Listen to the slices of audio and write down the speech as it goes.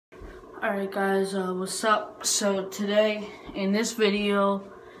Alright guys, what's up? So today, in this video,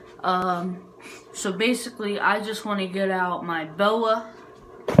 so basically I just want to get out my boa,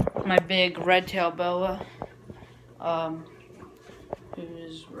 my big red tail boa, who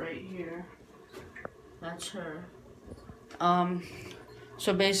is right here. That's her.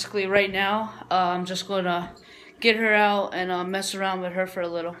 So basically right now, I'm just going to get her out and mess around with her for a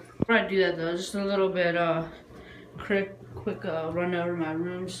little. Before I do that though, just a little bit, quick run over my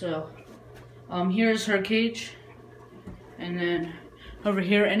room. So here's her cage, and then over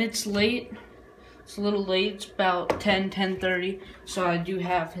here, and it's late. It's a little late. It's about 10:30. So I do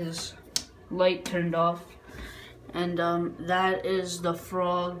have his light turned off, and that is the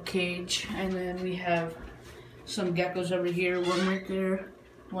frog cage. And then we have some geckos over here. One right there,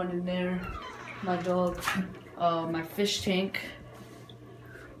 one in there. My dog, my fish tank.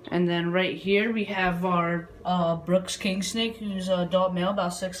 And then right here we have our Brooks king snake, who's a adult male,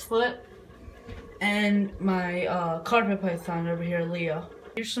 about 6 foot. And my carpet python over here, Leo.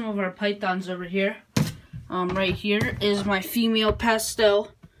 Here's some of our pythons over here. Right here is my female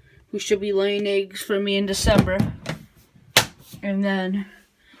pastel, who should be laying eggs for me in December. And then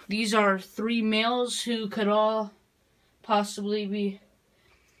these are 3 males who could all possibly be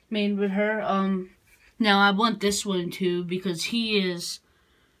made with her. Now I want this one too, because he is,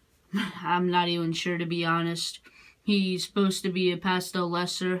 I'm not even sure, to be honest. He's supposed to be a pastel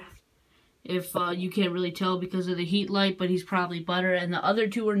lesser, if you can't really tell because of the heat light, but he's probably butter, and the other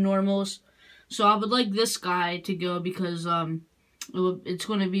 2 are normals. So I would like this guy to go because it's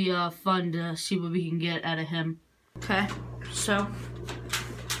going to be fun to see what we can get out of him. Okay, so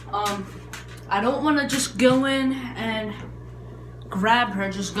I don't want to just go in and grab her,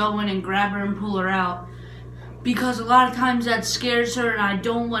 just go in and grab her and pull her out, because a lot of times that scares her, and I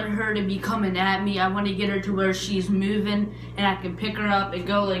don't want her to be coming at me. I want to get her to where she's moving and I can pick her up and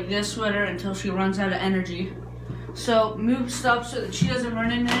go like this with her until she runs out of energy. So move stuff so that she doesn't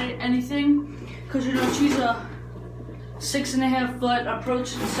run into anything, because you know she's a 6.5 foot,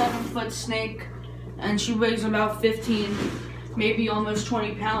 approaching 7 foot snake, and she weighs about 15, maybe almost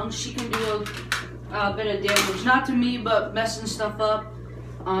 20 pounds. She can do a bit of damage, not to me, but messing stuff up.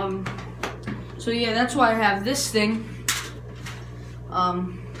 So yeah, that's why I have this thing.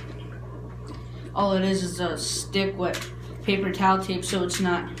 All it is a stick with paper towel tape, so it's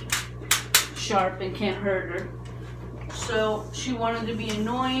not sharp and can't hurt her. So she wanted to be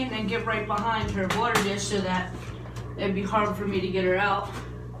annoying and get right behind her water dish so that it'd be hard for me to get her out.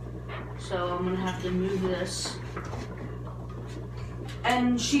 So I'm gonna have to move this.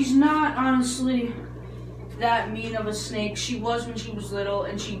 And she's not honestly that mean of a snake. She was when she was little,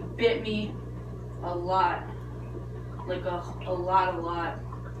 and she bit me a lot, like a lot,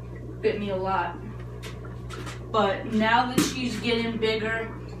 bit me a lot. But now that she's getting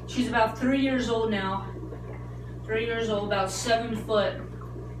bigger, she's about 3 years old now, 3 years old, about 7 foot,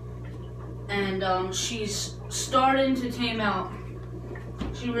 and she's starting to tame out.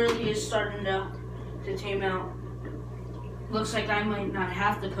 She really is starting to tame out. Looks like I might not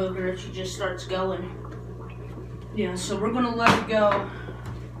have to poke her if she just starts going. Yeah, so we're gonna let her go.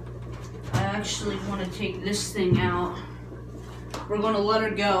 I actually want to take this thing out. We're going to let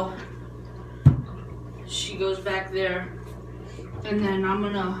her go. She goes back there, and then I'm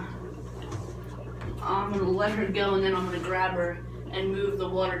gonna let her go, and then I'm gonna grab her and move the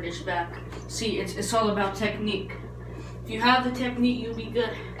water dish back. See, it's all about technique. If you have the technique, you'll be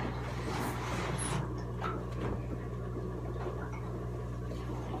good.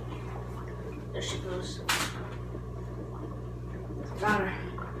 There she goes. Got her.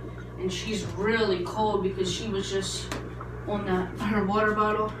 And she's really cold because she was just on her water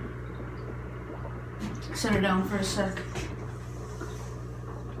bottle. Set her down for a sec.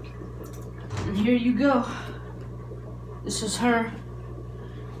 And here you go. This is her.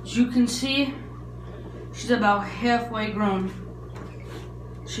 As you can see, she's about halfway grown.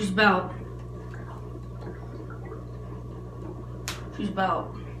 She's about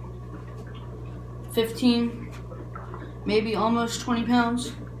 15, maybe almost 20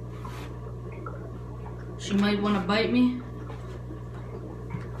 pounds. She might want to bite me.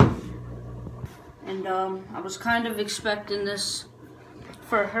 And I was kind of expecting this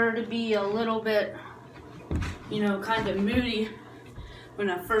for her to be a little bit, you know, kind of moody when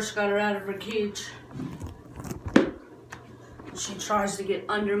I first got her out of her cage. She tries to get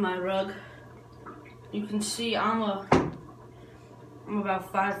under my rug. You can see I'm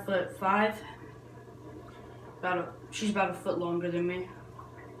about 5'5". She's about a foot longer than me.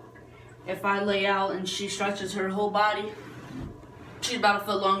 If I lay out and she stretches her whole body, she's about a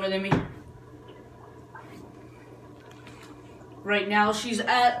foot longer than me. Right now, she's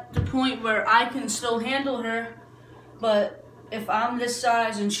at the point where I can still handle her, but if I'm this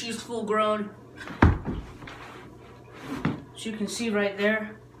size and she's full grown, as you can see right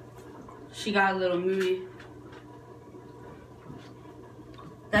there, she got a little moody.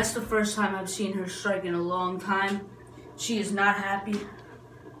 That's the first time I've seen her strike in a long time. She is not happy.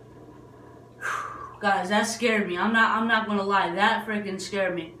 Guys, that scared me. I'm not gonna lie, that freaking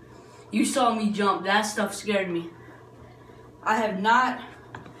scared me. You saw me jump, that stuff scared me. I have not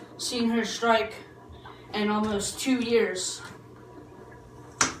seen her strike in almost 2 years.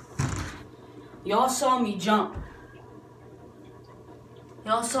 Y'all saw me jump.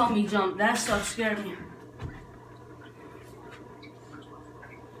 Y'all saw me jump, that stuff scared me.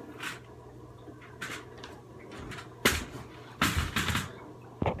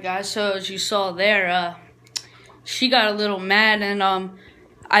 Guys, so as you saw there, she got a little mad, and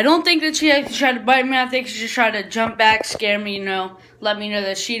I don't think that she actually tried to bite me. I think she just tried to jump back, scare me, you know, let me know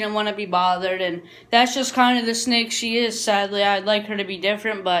that she didn't want to be bothered, and that's just kind of the snake she is. Sadly, I'd like her to be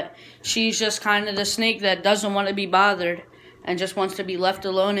different, but she's just kind of the snake that doesn't want to be bothered and just wants to be left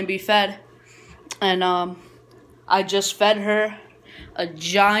alone and be fed. And I just fed her a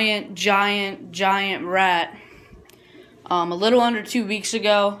giant rat a little under 2 weeks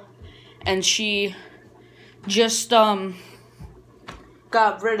ago, and she just got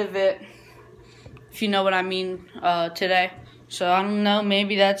rid of it, if you know what I mean, today. So I don't know,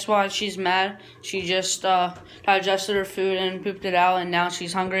 maybe that's why she's mad. She just digested her food and pooped it out, and now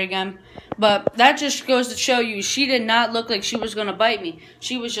she's hungry again. But that just goes to show you, she did not look like she was gonna bite me.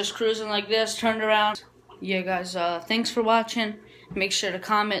 She was just cruising like this, turned around. Yeah, guys, thanks for watching. Make sure to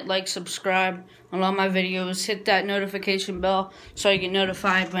comment, like, subscribe on all my videos. Hit that notification bell so you get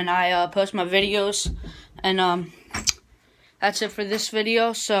notified when I post my videos. And that's it for this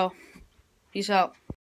video, so peace out.